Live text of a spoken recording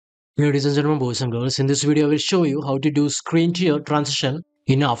Ladies and gentlemen, boys and girls, in this video I will show you how to do screen to transition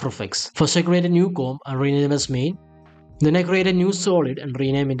in After Effects. First I create a new comp and rename as main. Then I create a new solid and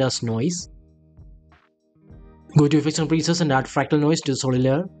rename it as noise. Go to effects and presets and add fractal noise to the solid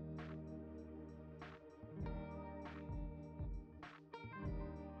layer.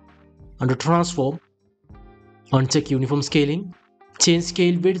 Under transform, uncheck uniform scaling. Change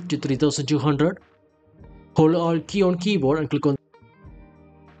scale width to 3200. Hold Alt key on keyboard and click on.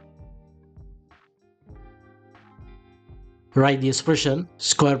 Write the expression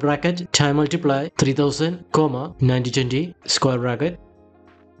square bracket time multiply 3000 comma 9020 square bracket.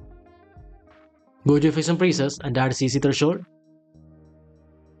 Go to effects and presets and add CC threshold.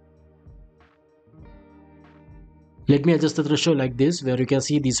 Let me adjust the threshold like this, where you can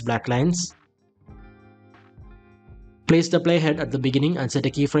see these black lines. Place the playhead at the beginning and set a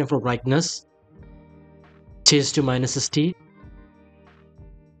keyframe for brightness. Change to -60.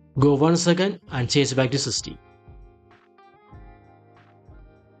 Go 1 second and change back to 60.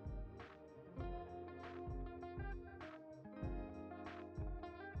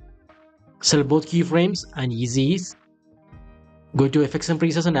 Select both keyframes and easy ease. Go to effects and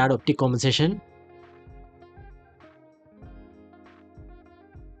presets and add optic compensation.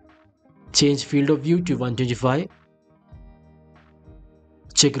 Change field of view to 125.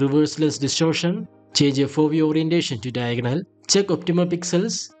 Check reverse lens distortion. Change FOV orientation to diagonal. Check optimal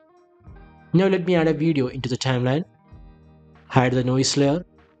pixels. Now let me add a video into the timeline. Hide the noise layer.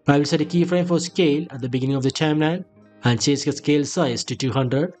 I will set a keyframe for scale at the beginning of the timeline and change the scale size to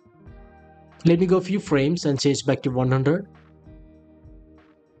 200. Let me go a few frames and change back to 100.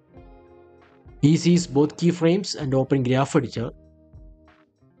 Easy is both keyframes and open graph editor.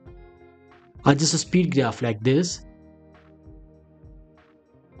 Adjust the speed graph like this.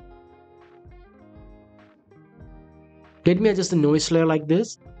 Let me adjust the noise layer like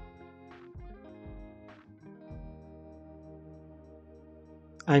this.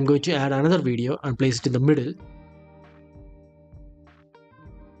 I am going to add another video and place it in the middle.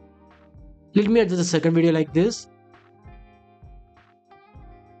 Let me adjust the second video like this.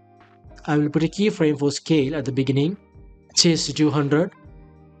 I will put a keyframe for scale at the beginning. Change to 200.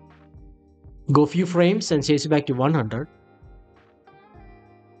 Go few frames and change back to 100.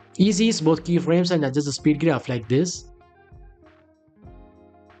 Easy is both keyframes and adjust the speed graph like this.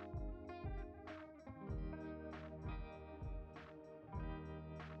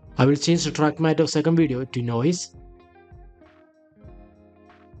 I will change the track matte of second video to noise.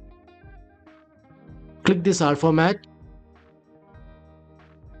 Click this alpha matte.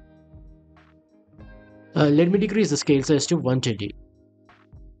 Let me decrease the scale size to 120.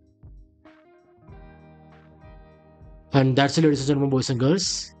 And that's it, ladies and gentlemen, boys and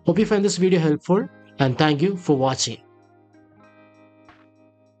girls. Hope you find this video helpful and thank you for watching.